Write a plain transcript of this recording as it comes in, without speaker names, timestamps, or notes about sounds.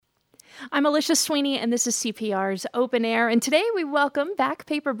I'm Alicia Sweeney, and this is CPR's Open Air. And today we welcome back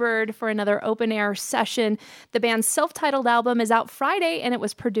Paperbird for another Open Air session. The band's self-titled album is out Friday, and it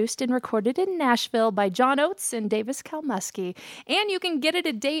was produced and recorded in Nashville by John Oates and Davis Kalmusky. And you can get it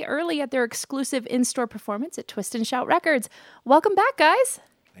a day early at their exclusive in-store performance at Twist and Shout Records. Welcome back, guys.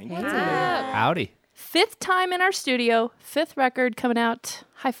 Thank you. Howdy. Fifth time in our studio, fifth record coming out.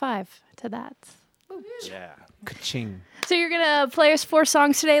 High five to that. Yeah. Ka-ching. So you're gonna play us 4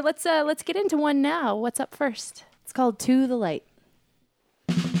 songs today. Let's get into one now. What's up first? It's called To the Light.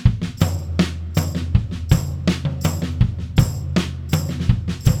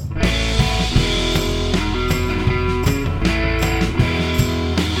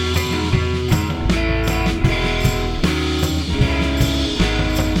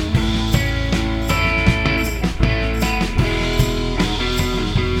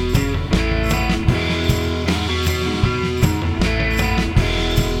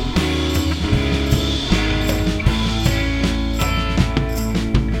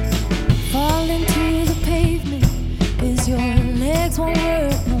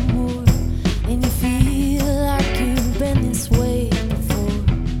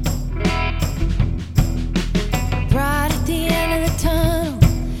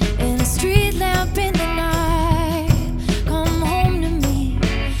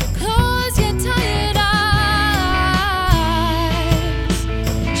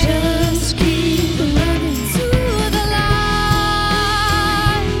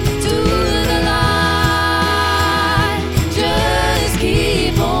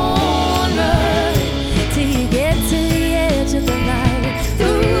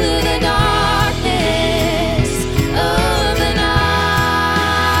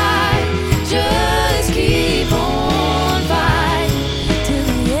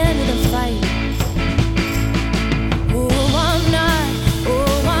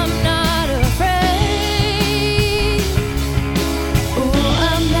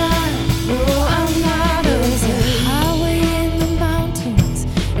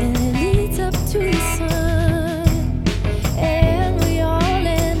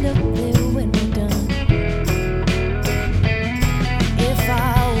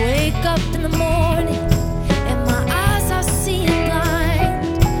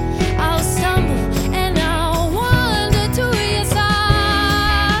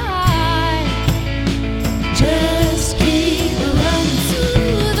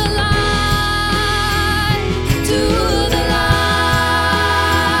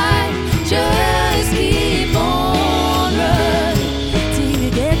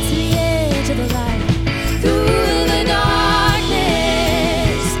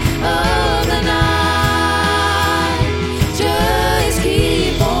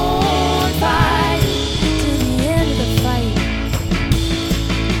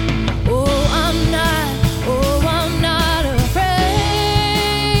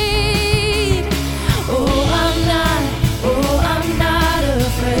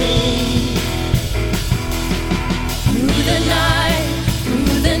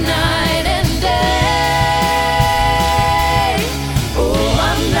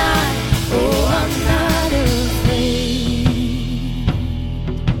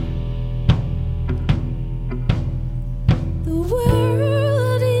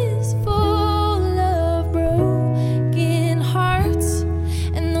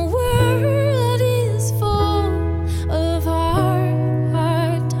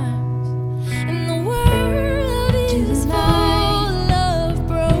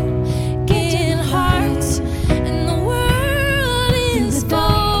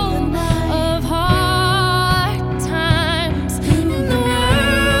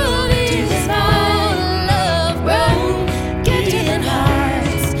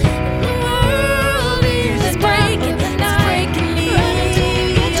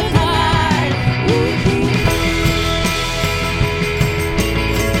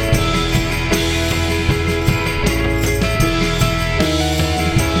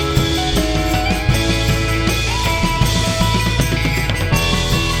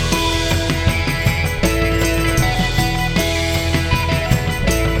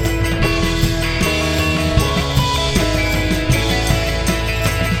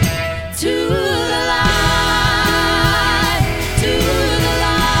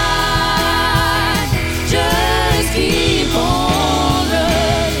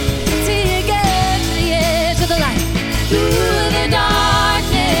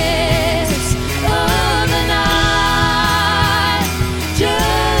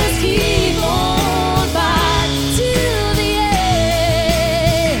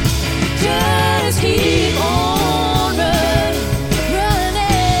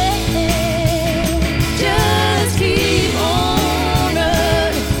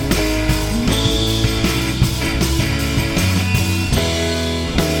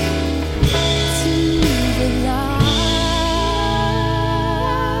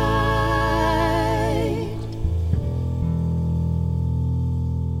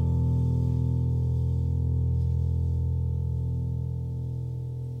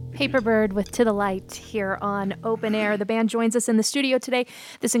 Paperbird with To the Light here on Open Air. The band joins us in the studio today.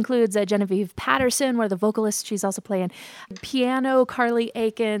 This includes Genevieve Patterson, one of the vocalists. She's also playing piano, Carly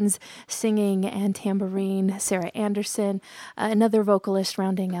Akins, singing and tambourine, Sarah Anderson, another vocalist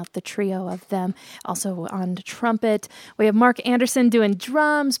rounding out the trio of them. Also on trumpet, we have Mark Anderson doing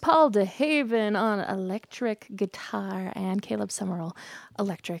drums, Paul DeHaven on electric guitar, and Caleb Summerall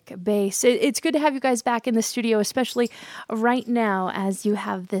electric bass. It's good to have you guys back in the studio, especially right now as you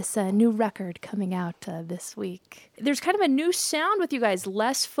have this new record coming out this week. There's kind of a new sound with you guys,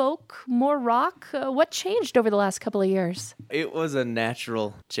 less folk, more rock. What changed over the last couple of years? It was a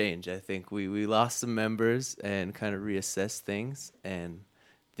natural change, I think. We lost some members and kind of reassessed things, and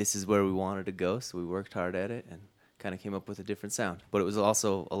this is where we wanted to go, so we worked hard at it and kind of came up with a different sound. But it was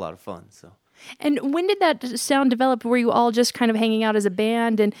also a lot of fun, so... And when did that sound develop? Were you all just kind of hanging out as a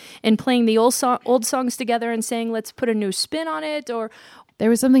band and playing the old songs together and saying, let's put a new spin on it? Or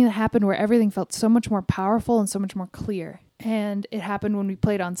there was something that happened where everything felt so much more powerful and so much more clear. And it happened when we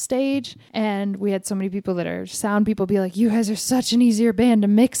played on stage, and we had so many people that are sound people be like, you guys are such an easier band to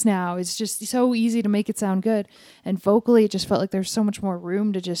mix now. It's just so easy to make it sound good. And vocally, it just felt like there's so much more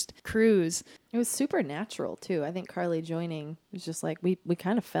room to just cruise. It was super natural, too. I think Carly joining was just like, we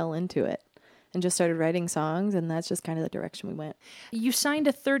kind of fell into it and just started writing songs, and that's just kind of the direction we went. You signed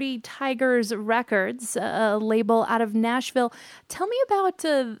to 30 Tigers Records, a label out of Nashville. Tell me about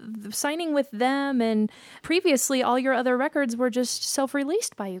signing with them, and previously all your other records were just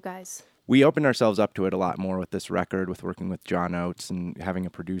self-released by you guys. We opened ourselves up to it a lot more with this record, with working with John Oates and having a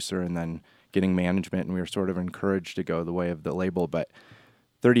producer and then getting management, and we were sort of encouraged to go the way of the label. But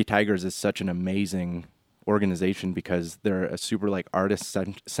 30 Tigers is such an amazing organization because they're a super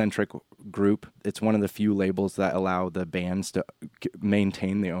artist-centric group. It's one of the few labels that allow the bands to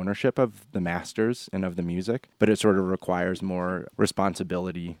maintain the ownership of the masters and of the music, but it sort of requires more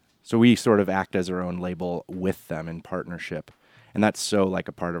responsibility. So we sort of act as our own label with them in partnership. And that's so a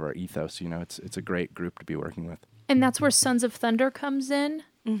part of our ethos, it's a great group to be working with. And that's where Sons of Thunder comes in?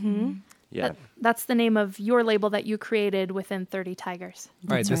 Mm-hmm. Yeah. That's the name of your label that you created within 30 Tigers.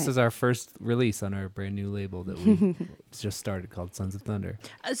 Right. This is our first release on our brand new label that we just started called Sons of Thunder.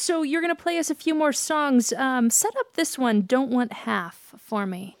 So you're going to play us a few more songs. Set up this one, Don't Want Half, for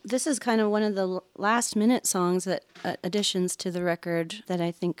me. This is kind of one of the last minute songs that additions to the record that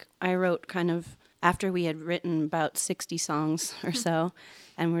I think I wrote kind of after we had written about 60 songs or so.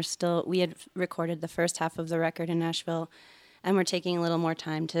 And we had recorded the first half of the record in Nashville, and we're taking a little more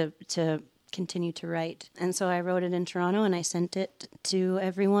time to continue to write. And so I wrote it in Toronto, and I sent it to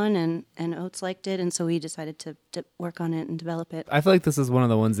everyone, and Oates liked it, and so we decided to work on it and develop it. I feel like this is one of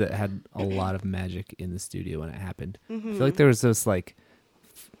the ones that had a lot of magic in the studio when it happened. Mm-hmm. I feel like there was this like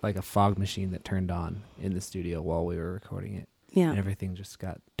a fog machine that turned on in the studio while we were recording it. Yeah. And everything just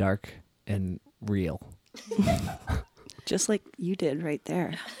got dark and real. Just like you did right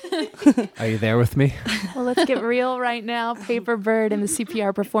there. Are you there with me? Well, let's get real right now. Paperbird in the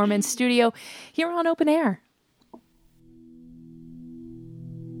CPR Performance Studio here on Open Air.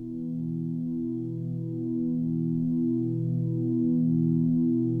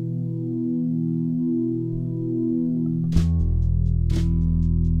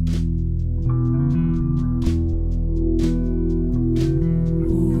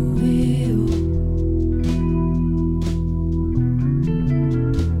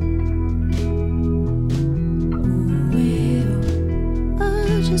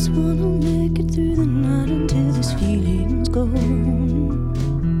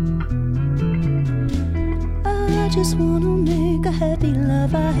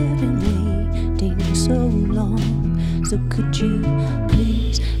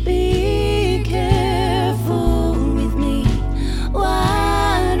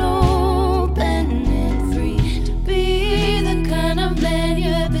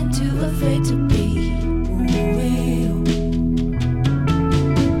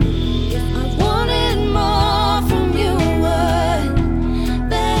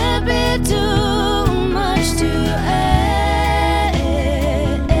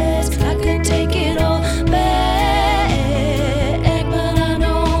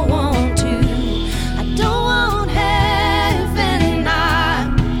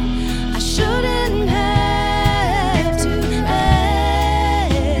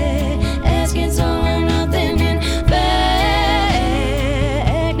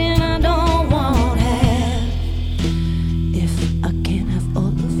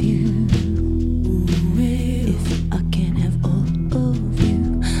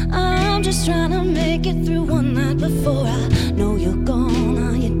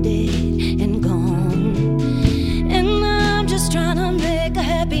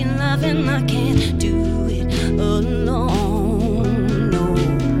 Happy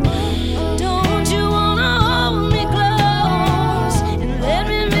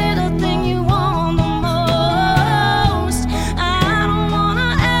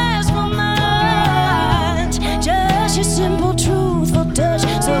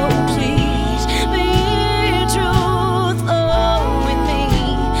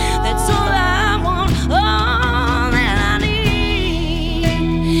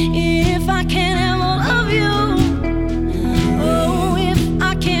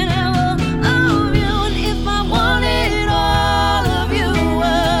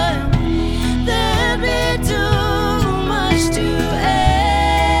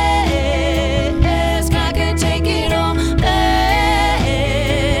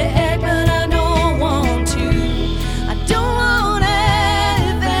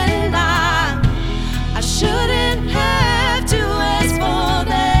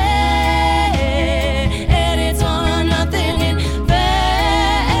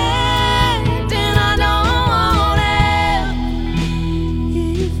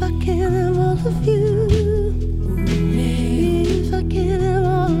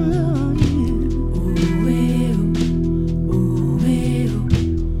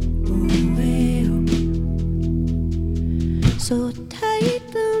So take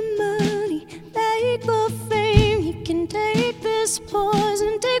the money, take the fame. You can take this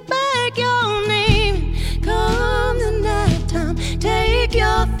poison, take back your name. Come the nighttime, take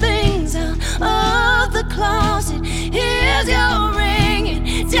your things out of the closet. Here's your ring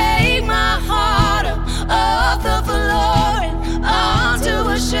and take my heart up off the floor and onto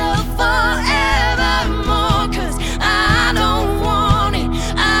a shelf forevermore. 'Cause I don't want it,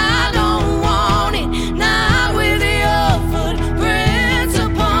 I don't want it, not with your footprints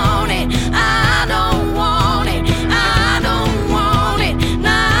upon it. I don't want it, I don't want it,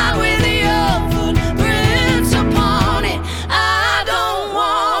 not with your footprints upon it. I don't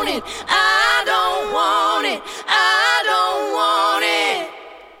want it, I don't want it, I don't want it.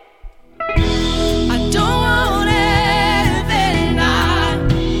 I don't want everything I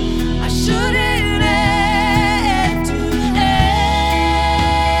shouldn't have to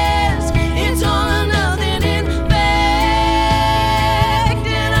ask. It's all or nothing in fact,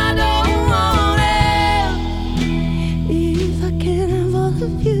 and I don't want it. If I can have all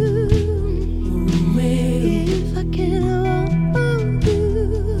of you, if I can have all of you,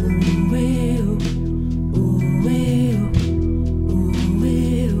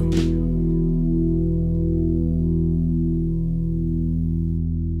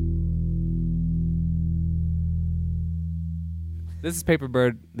 This is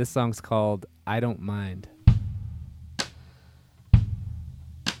Paperbird. This song's called I Don't Mind.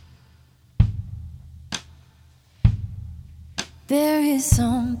 There is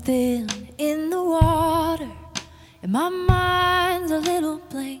something in the water, and my mind's a little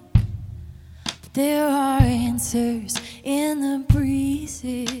blank. But there are answers in the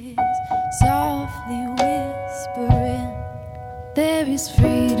breezes, softly whispering. There is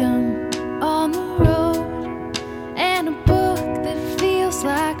freedom on the road, and a book that feels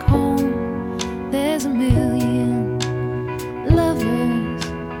like home. There's a million lovers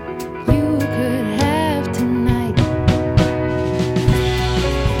you could have tonight.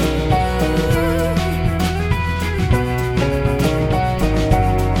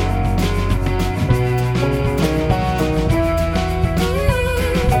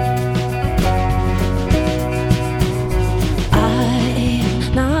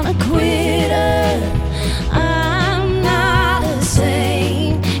 Not a quitter, I'm not a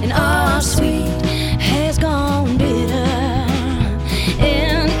saint, and our sweet has gone bitter,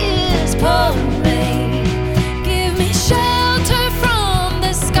 and it's pouring rain. Give me shelter from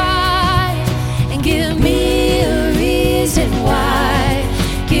the sky, and give me a reason why.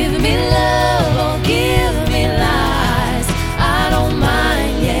 Give me love or give me lies. I don't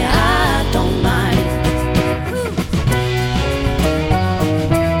mind, yeah, I don't mind.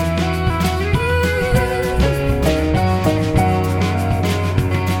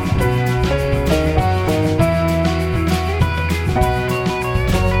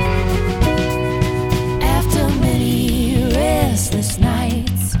 After many restless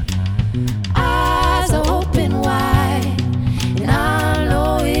nights, eyes are open wide, and I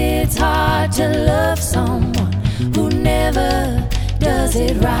know it's hard to love someone who never does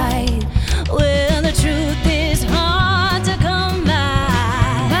it right. Well, the truth is hard to come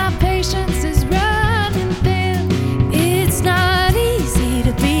by. My patience is running thin. It's not easy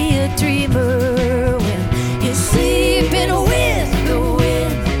to be a dreamer when you're sleeping with the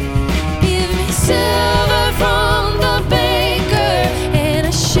wind. Give me silver from the baker and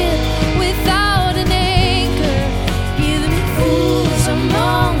a ship without an anchor. Give me fools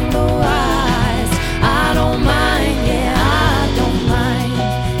among the wise. I don't mind, yeah, I don't mind.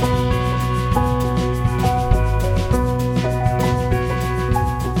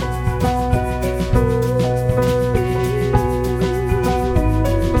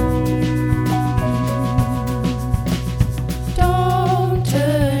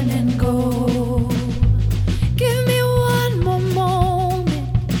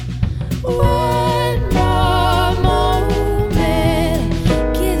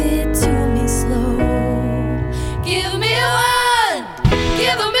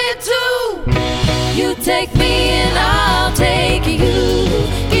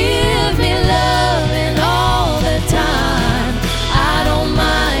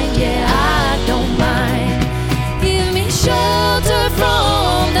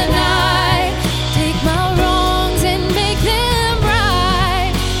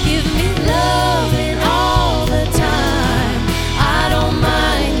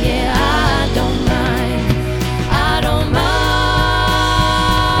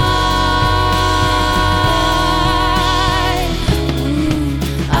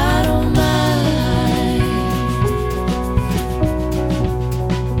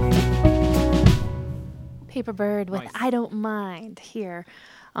 Paperbird with I Don't Mind here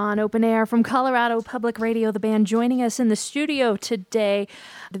on Open Air from Colorado Public Radio, the band joining us in the studio today.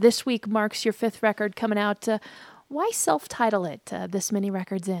 This week marks your 5th record coming out. Why self-title it this many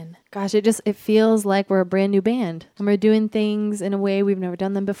records in? Gosh, it feels like we're a brand new band. And we're doing things in a way we've never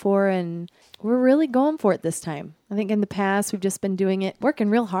done them before, and we're really going for it this time. I think in the past we've just been doing it, working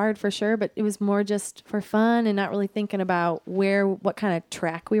real hard for sure, but it was more just for fun and not really thinking about what kind of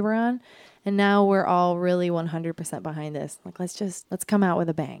track we were on. And now we're all really 100% behind this. Like, let's come out with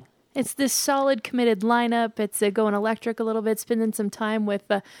a bang. It's this solid, committed lineup. It's going electric a little bit, spending some time with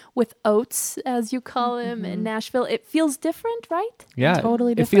Oates, as you call him, in Nashville. It feels different, right? Yeah,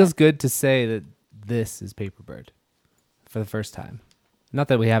 totally different. It feels good to say that this is Paperbird for the first time. Not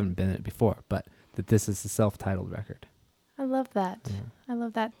that we haven't been in it before, but that this is a self-titled record. I love that. I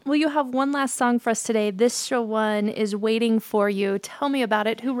love that. Well, you have one last song for us today. This one is Waiting for You. Tell me about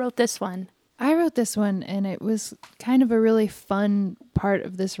it. Who wrote this one? I wrote this one, and it was kind of a really fun part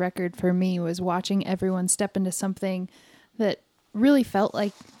of this record for me, was watching everyone step into something that really felt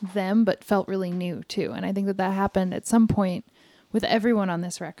like them, but felt really new too. And I think that happened at some point with everyone on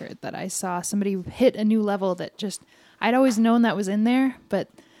this record, that I saw somebody hit a new level that just, I'd always known that was in there, but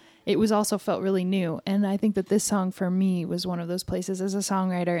it was also felt really new. And I think that this song for me was one of those places as a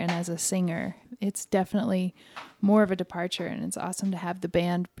songwriter and as a singer. It's definitely more of a departure, and it's awesome to have the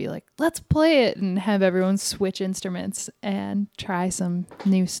band be like, let's play it, and have everyone switch instruments and try some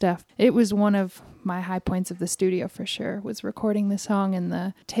new stuff. It was one of my high points of the studio for sure, was recording the song, and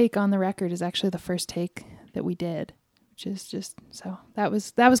the take on the record is actually the first take that we did, which is just, so that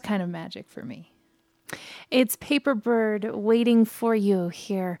was kind of magic for me. It's Paperbird waiting for you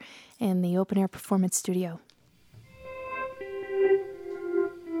here in the Open Air Performance Studio.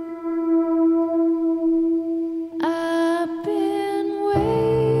 I've been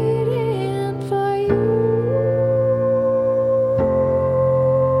waiting for you.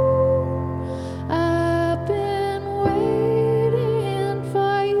 I've been waiting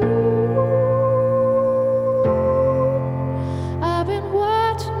for you. I've been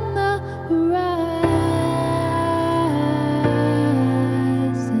watching the horizon.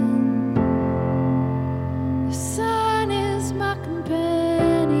 The sun is my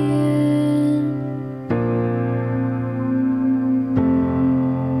companion.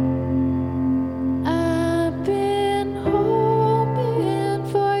 I've been hoping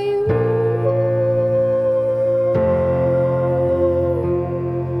for you.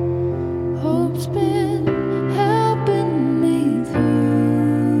 Hope's been helping me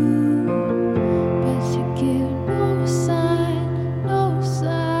through, but you give no sign of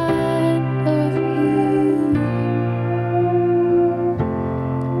you.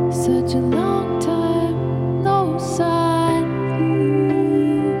 Such a long time, no sign of you.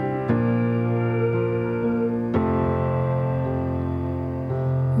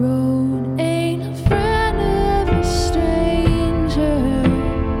 Road ain't a friend of a stranger.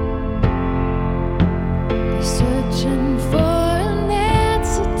 You're searching for an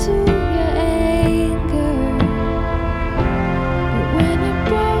answer to your anger. But when you're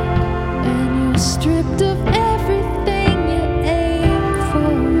broke and you're stripped of everything you aim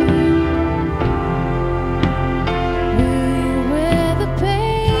for, will you wear the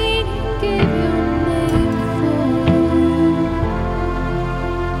pain you give your name for?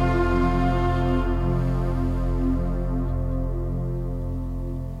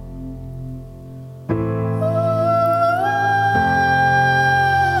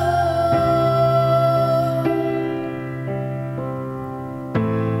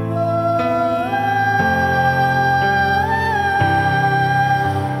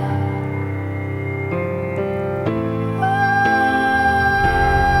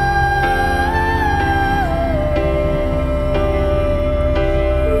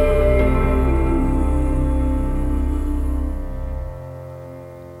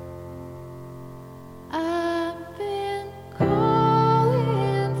 I've been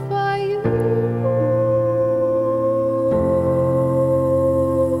calling for you.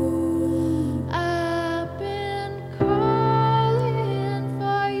 I've been calling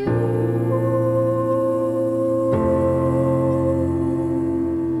for you.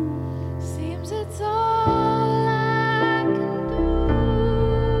 Seems it's all I can do.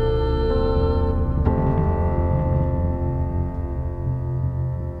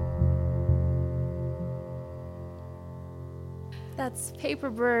 That's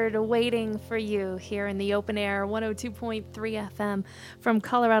Paperbird waiting for you here in the Open Air 102.3 FM from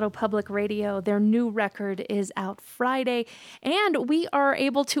Colorado Public Radio. Their new record is out Friday, and we are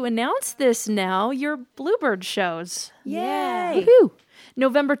able to announce this now, your Bluebird shows. Yay! Woohoo!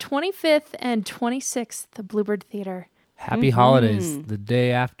 November 25th and 26th, the Bluebird Theater. Happy holidays, the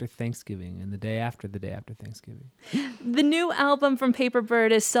day after Thanksgiving and the day after Thanksgiving. The new album from Paperbird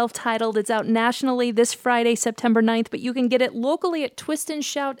is self-titled. It's out nationally this Friday, September 9th, but you can get it locally at Twist and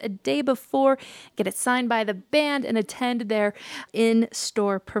Shout a day before, get it signed by the band, and attend their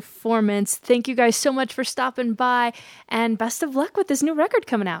in-store performance. Thank you guys so much for stopping by, and best of luck with this new record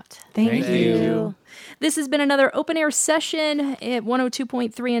coming out. Thank you. This has been another open air session at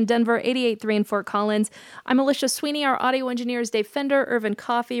 102.3 in Denver, 88.3 in Fort Collins. I'm Alicia Sweeney. Our audio engineer is Dave Fender, Irvin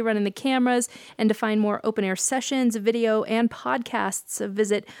Coffey running the cameras. And to find more open air sessions, video, and podcasts,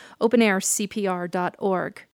 visit openaircpr.org.